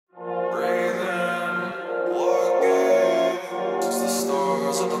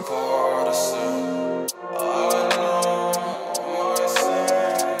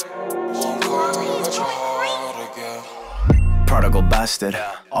bastard.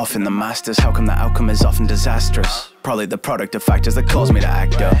 Often the masters, how come the outcome is often disastrous? Probably the product of factors that cause me to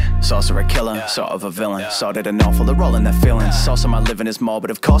act up. Sorcerer killer, sort of a villain. Sorted and awful, they're all in their feelings. Saw some I living is morbid,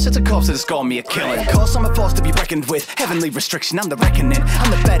 of course it's a corpse that has scored me a killing. Of course I'm a force to be reckoned with, heavenly restriction, I'm the reckoning.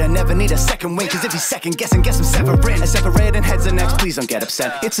 I'm the better, never need a second win, cause if he's second guessing, guess I'm severing. Separating heads and necks, please don't get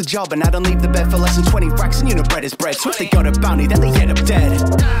upset. It's a job and I don't leave the bed for less than 20 racks, and you know bread is bread. So if they got a bounty, then they end up dead.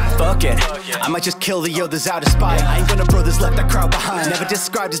 Fuck it, I might just kill the others out of spite. I ain't gonna brothers left that crowd behind. Never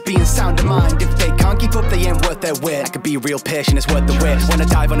described as being sound of mind. If they can't keep up, they ain't worth their wit. I could be real patient, it's worth the wait. When I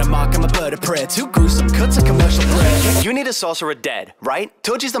dive on a mark, I'm a bird of prey. Two gruesome cuts, a commercial break. You need a sorcerer dead, right?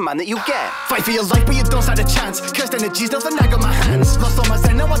 TOJI's the man that you get. Fight for your life, but you don't stand a chance. Cursed energies, nothing I got my hands. Lost all my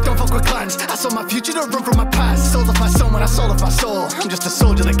zen, now I don't fuck with clans. I saw my future to run from my past. Sold off my soul when I sold off my soul. I'm just a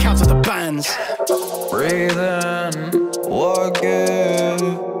soldier that counts up the bands. Breathe in, what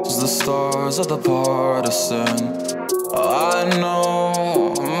gives the stars of the partisan? I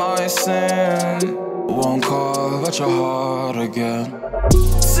know my sin won't carve at your heart again.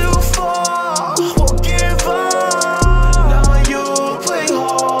 Too far, won't give up. Now you play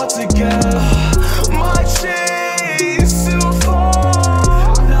hard to get. My chase too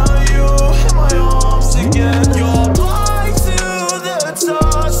far. Now you in my arms again. You're blind to the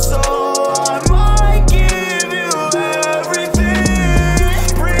touch, so I might give you everything.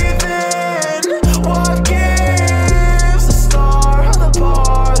 Breathe in, what gives the star of the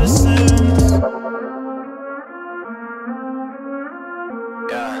partisan?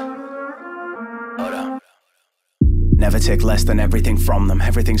 Never take less than everything from them.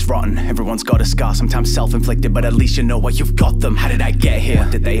 Everything's rotten, everyone's got a scar. Sometimes self-inflicted, but at least you know what you've got them. How did I get here?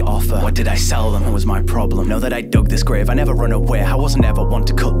 What did they offer? What did I sell them? What was my problem? Know that I dug this grave, I never run away. I wasn't ever one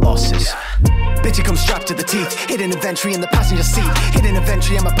to cut losses. Bitch, you come strapped to the teeth. Hidden inventory in the passenger seat. Hidden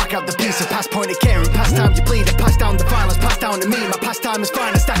inventory, I'ma back out the piece. A past point of caring, past time you bleed. Pass down the violence, pass down to me. My past time is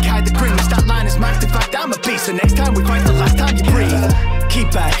fine, I stack hide the grim. That line is maxed, in fact I'm a beast. The next time we fight, the last time you breathe.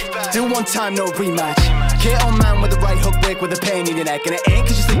 Keep back, do one time, no rematch. Get on man with the right hook, break with a pain in your neck. And it ain't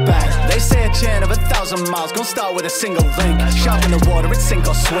cause you sleep back. They say a chain of 1,000 miles gon' start with a single link. Sharp in the water, it's sink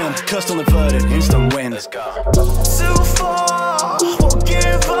or swim. Cursed uninverted, instant win. Let's go. Too far, won't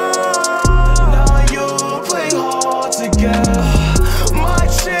give up. Now you play hard to get. My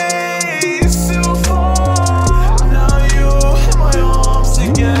chase too far. Now you in my arms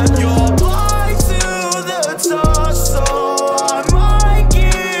again. You're blind to the touch, so I might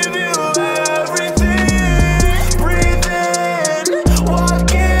give you everything. Breathe in, what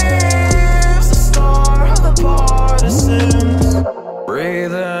gives the star of the partisan?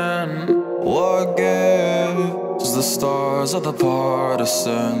 Breathe in, what gives the stars of the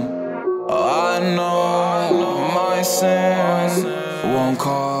partisan? I know my sin won't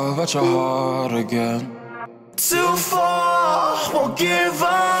carve at your heart again. Too far, won't give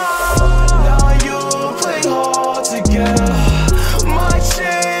up. Now you play hard to get.